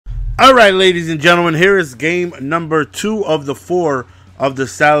All right, ladies and gentlemen, here is game number 2 of the 4 of the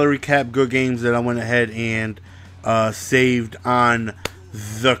salary cap good games that I went ahead and saved on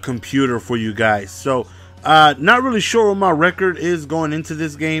the computer for you guys. So, not really sure what my record is going into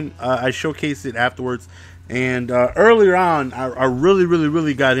this game. I showcased it afterwards, and earlier on, I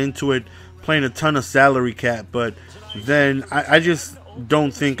really got into it, playing a ton of salary cap, but then I just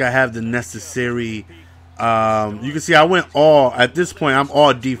don't think I have the necessary. You can see I went all, at this point, I'm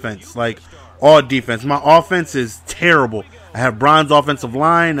all defense, like all defense. My offense is terrible. I have bronze offensive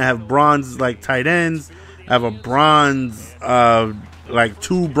line. I have bronze, like, tight ends. I have a bronze, like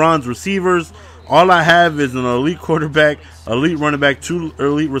 2 bronze receivers. All I have is an elite quarterback, elite running back, 2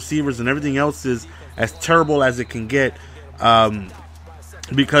 elite receivers, and everything else is as terrible as it can get.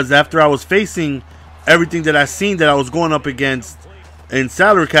 Because after I was facing everything that I seen that I was going up against in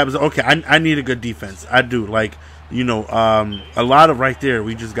salary cap, is okay, I need a good defense. I do. Like, you know, a lot of right there,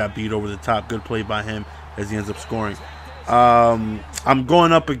 we just got beat over the top. Good play by him as he ends up scoring. I'm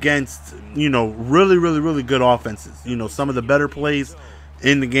going up against, you know, really good offenses. You know, some of the better plays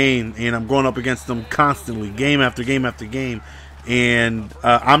in the game, and I'm going up against them constantly, game after game after game. And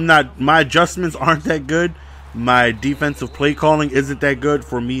my adjustments aren't that good. My defensive play calling isn't that good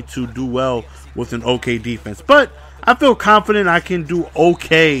for me to do well with an okay defense. But I feel confident I can do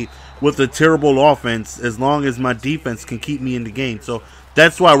okay with a terrible offense as long as my defense can keep me in the game. So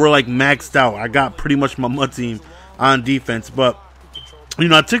that's why we're like maxed out. I got pretty much my mud team on defense. But, you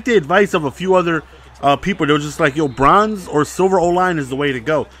know, I took the advice of a few other people. They were just like, yo, bronze or silver O-line is the way to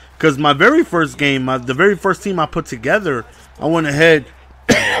go. Because my very first game, the very first team I put together, I went ahead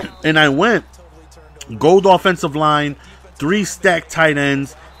and I went gold offensive line, 3 stacked tight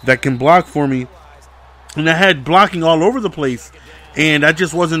ends that can block for me. And I had blocking all over the place, and I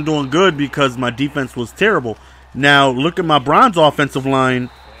just wasn't doing good because my defense was terrible. Now, look at my bronze offensive line,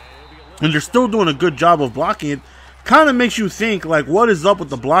 and they're still doing a good job of blocking. It kind of makes you think, like, what is up with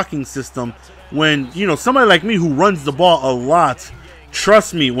the blocking system when, you know, somebody like me who runs the ball a lot,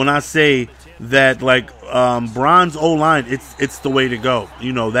 trust me when I say that, like, bronze O-line, it's the way to go.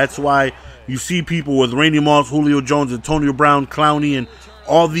 You know, that's why you see people with Randy Moss, Julio Jones, Antonio Brown, Clowney, and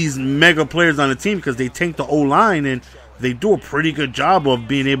all these mega players on the team because they tank the O-line and they do a pretty good job of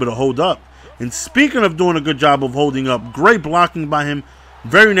being able to hold up. And speaking of doing a good job of holding up, great blocking by him.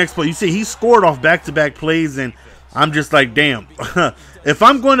 Very next play, you see he scored off back-to-back plays, and I'm just like, damn. If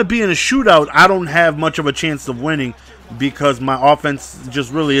I'm going to be in a shootout, I don't have much of a chance of winning because my offense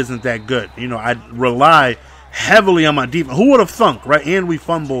just really isn't that good. You know, I rely heavily on my defense. Who would have thunk, right? And we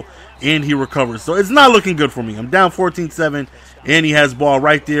fumble, and he recovers. So it's not looking good for me. I'm down 14-7, and he has ball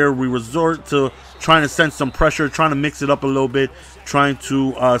right there. We resort to trying to send some pressure, trying to mix it up a little bit, trying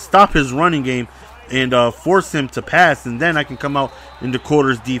to stop his running game and force him to pass, and then I can come out in the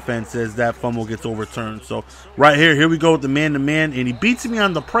quarters defense as that fumble gets overturned. So right here we go with the man-to-man, and he beats me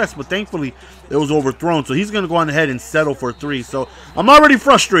on the press, but thankfully it was overthrown. So he's going to go on ahead and settle for 3. So I'm already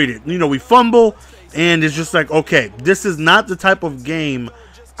frustrated. You know, we fumble, and it's just like, okay, this is not the type of game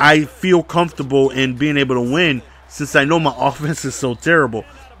I feel comfortable in being able to win since I know my offense is so terrible.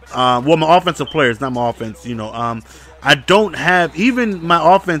 Well, my offensive players, not my offense, you know. I don't have, even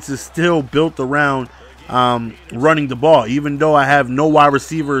my offense is still built around running the ball. Even though I have no wide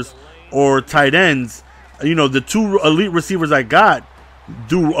receivers or tight ends, you know, the 2 elite receivers I got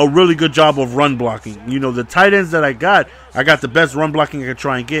do a really good job of run blocking. You know, the tight ends that I got the best run blocking I could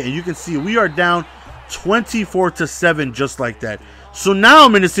try and get. And you can see we are down 24-7 just like that. So now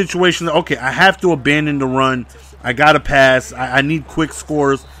I'm in a situation that, okay, I have to abandon the run. I got to pass. I need quick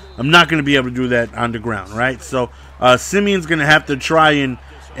scores. I'm not going to be able to do that on the ground, right? So Simeon's going to have to try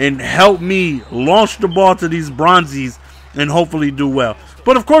and help me launch the ball to these bronzies and hopefully do well.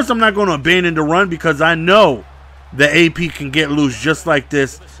 But, of course, I'm not going to abandon the run because I know that AP can get loose just like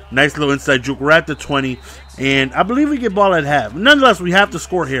this. Nice little inside juke. We're at the 20, and I believe we get ball at half. Nonetheless, we have to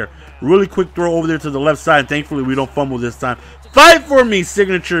score here. Really quick throw over there to the left side. Thankfully, we don't fumble this time. Fight for me,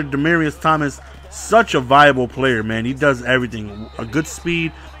 signature Demaryius Thomas. Such a viable player, man. He does everything. A good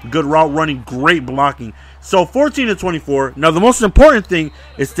speed, good route running, great blocking. So 14-24. Now, the most important thing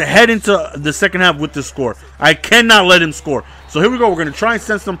is to head into the second half with the score. I cannot let him score. So here we go. We're going to try and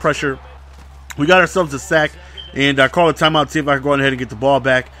send some pressure. We got ourselves a sack, and I call a timeout to see if I can go ahead and get the ball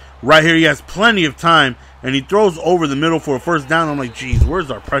back. Right here, he has plenty of time, and he throws over the middle for a first down. I'm like, geez, where's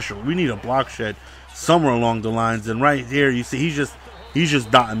our pressure? We need a block shed somewhere along the lines. And right here, you see, he's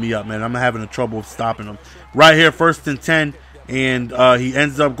just dotting me up, man. I'm having a trouble stopping him. Right here, 1st and 10, and he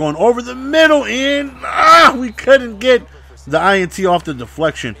ends up going over the middle, and we couldn't get the INT off the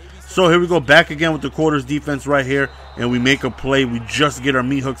deflection. So here we go, back again with the quarters defense right here, and we make a play. We just get our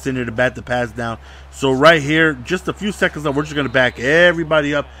meat hooks in there to bat the pass down. So right here, just a few seconds left, we're just going to back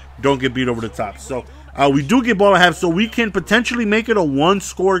everybody up. Don't get beat over the top. So we do get ball at half, so we can potentially make it a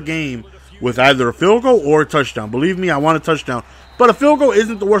one-score game with either a field goal or a touchdown. Believe me, I want a touchdown. But a field goal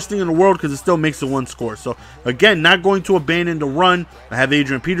isn't the worst thing in the world because it still makes it one score. So, again, not going to abandon the run. I have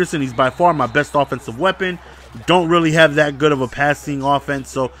Adrian Peterson. He's by far my best offensive weapon. Don't really have that good of a passing offense,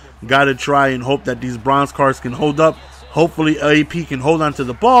 so got to try and hope that these bronze cards can hold up. Hopefully, AP can hold on to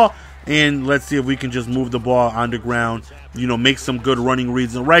the ball, and let's see if we can just move the ball on the ground, you know, make some good running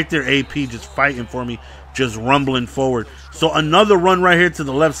reads. And right there, AP just fighting for me, just rumbling forward. So another run right here to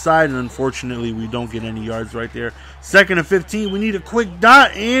the left side, and unfortunately, we don't get any yards right there. 2nd and 15, we need a quick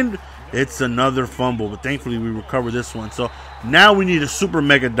dot, and it's another fumble, but thankfully we recover this one. So now we need a super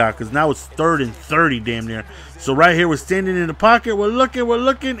mega dot because now it's 3rd and 30 damn near. So right here, we're standing in the pocket, we're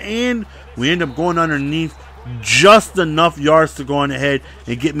looking, and we end up going underneath just enough yards to go on ahead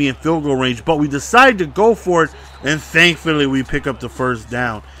and get me in field goal range. But we decide to go for it, and thankfully we pick up the first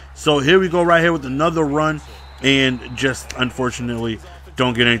down. So here we go right here with another run, and just unfortunately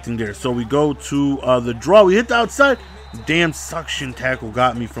don't get anything there. So we go to the draw. We hit the outside. Damn suction tackle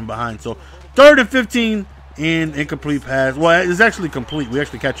got me from behind. So 3rd and 15 and incomplete pass. Well, it's actually complete. We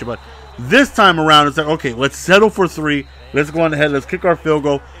actually catch it, but this time around it's like, okay, let's settle for 3. Let's go on ahead. Let's kick our field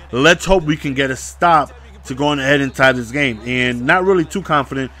goal. Let's hope we can get a stop to go on ahead and tie this game. And not really too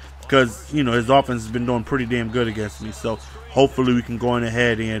confident because, you know, his offense has been doing pretty damn good against me. So hopefully we can go on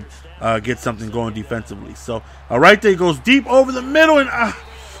ahead and get something going defensively. So right there, goes deep over the middle, and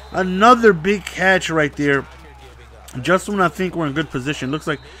another big catch right there. Just when I think we're in good position, looks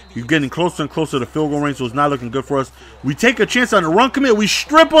like you're getting closer and closer to field goal range, so it's not looking good for us. We take a chance on the run commit. We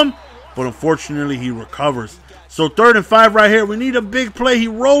strip him, but unfortunately he recovers. So 3rd and 5 right here. We need a big play. He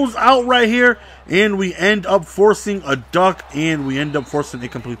rolls out right here, and we end up forcing a duck, and we end up forcing a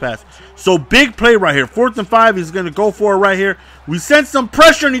incomplete pass. So big play right here. 4th and 5. He's going to go for it right here. We send some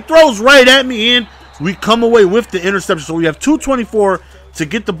pressure, and he throws right at me, and we come away with the interception. So we have 2:24 to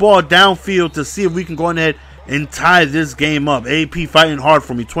get the ball downfield to see if we can go on ahead and tie this game up. AP fighting hard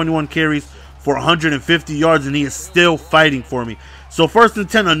for me. 21 carries for 150 yards, and he is still fighting for me. So 1st and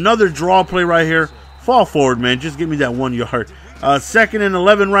 10, another draw play right here. Fall forward, man. Just give me that 1 yard. 2nd and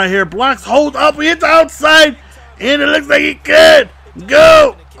 11 right here. Blocks, hold up. We hit the outside, and it looks like he could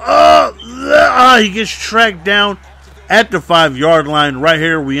go. He gets tracked down at the 5-yard line. Right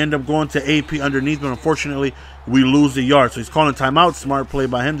here, we end up going to AP underneath, but unfortunately, we lose a yard. So he's calling timeout. Smart play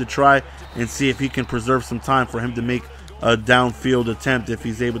by him to try and see if he can preserve some time for him to make a downfield attempt if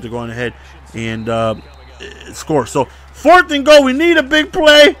he's able to go on ahead and score. So 4th and goal. We need a big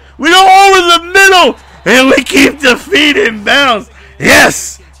play. We go over the middle, and we keep the feet in bounds.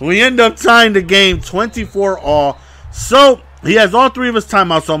 Yes! We end up tying the game 24-all. So he has all 3 of his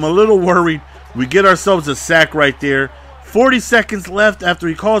timeouts, so I'm a little worried. We get ourselves a sack right there. 40 seconds left after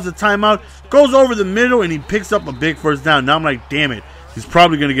he calls the timeout. Goes over the middle, and he picks up a big first down. Now I'm like, damn it. He's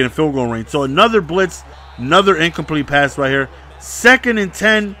probably going to get a field goal range. So another blitz, another incomplete pass right here. 2nd and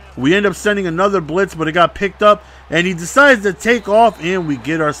 10. We end up sending another blitz, but it got picked up, and he decides to take off, and we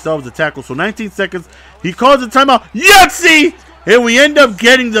get ourselves a tackle. So 19 seconds. He calls the timeout. Yahtzee! And we end up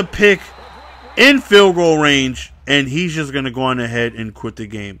getting the pick in field goal range, and he's just going to go on ahead and quit the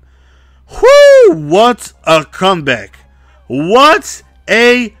game. Whoo! What a comeback. What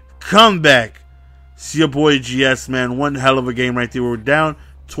a comeback. It's your boy GS, man. One hell of a game right there. We were down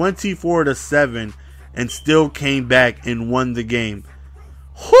 24-7 and still came back and won the game.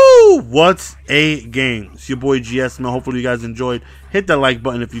 Whoo! What a game. It's your boy GS, man. Hopefully you guys enjoyed. Hit that like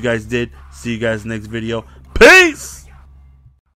button if you guys did. See you guys next video. Peace!